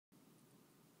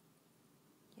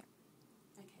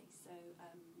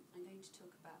I'm going to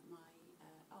talk about my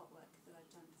artwork that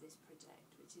I've done for this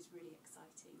project, which is really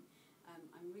exciting.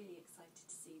 I'm really excited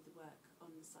to see the work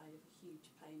on the side of a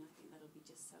huge plane. I think that'll be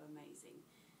just so amazing.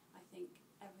 I think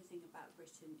everything about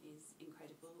Britain is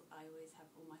incredible. I always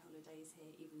have all my holidays here,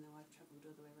 even though I've travelled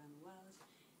all the way around the world.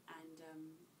 And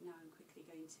now I'm quickly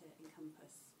going to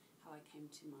encompass how I came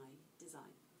to my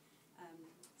design.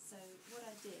 So what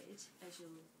I did, as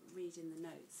you'll read in the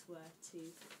notes, were to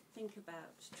think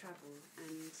about travel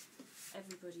and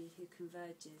everybody who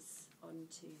converges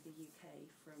onto the UK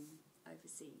from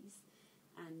overseas.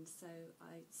 And so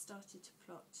I started to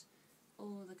plot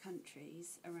all the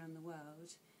countries around the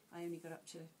world. I only got up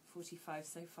to 45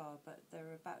 so far, but there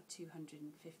are about 250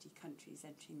 countries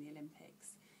entering the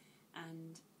Olympics,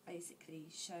 and basically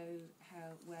show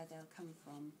where they'll come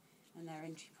from and their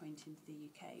entry point into the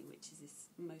UK, which is this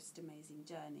most amazing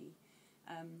journey.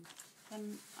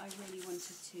 Then I really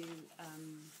wanted to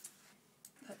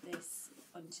put this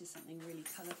onto something really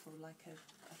colourful, like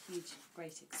a huge,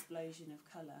 great explosion of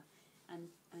colour, and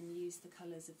use the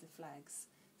colours of the flags.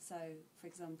 So, for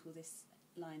example, this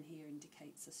line here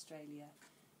indicates Australia,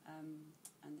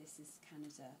 and this is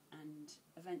Canada, and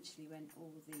eventually when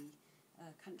all the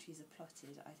countries are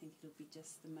plotted, I think it'll be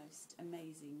just the most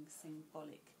amazing,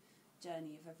 symbolic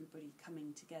journey of everybody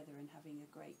coming together and having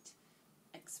a great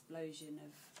explosion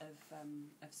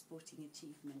of sporting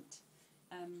achievement.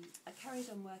 I carried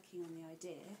on working on the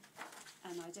idea,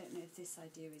 and I don't know if this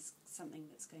idea is something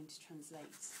that's going to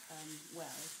translate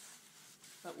well,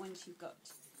 but once you've got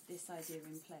this idea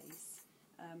in place,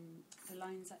 the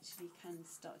lines actually can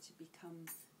start to become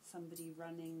somebody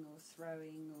running or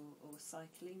throwing or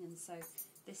cycling, and so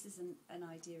this is an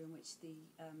idea in which the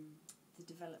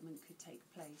development could take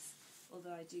place,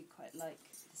 although I do quite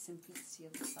like the simplicity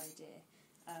of this idea.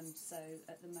 So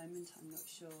at the moment I'm not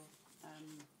sure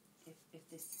if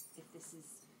this is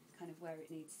kind of where it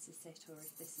needs to sit, or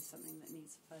if this is something that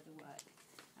needs further work.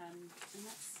 And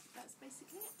that's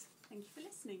basically it. Thank you for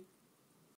listening.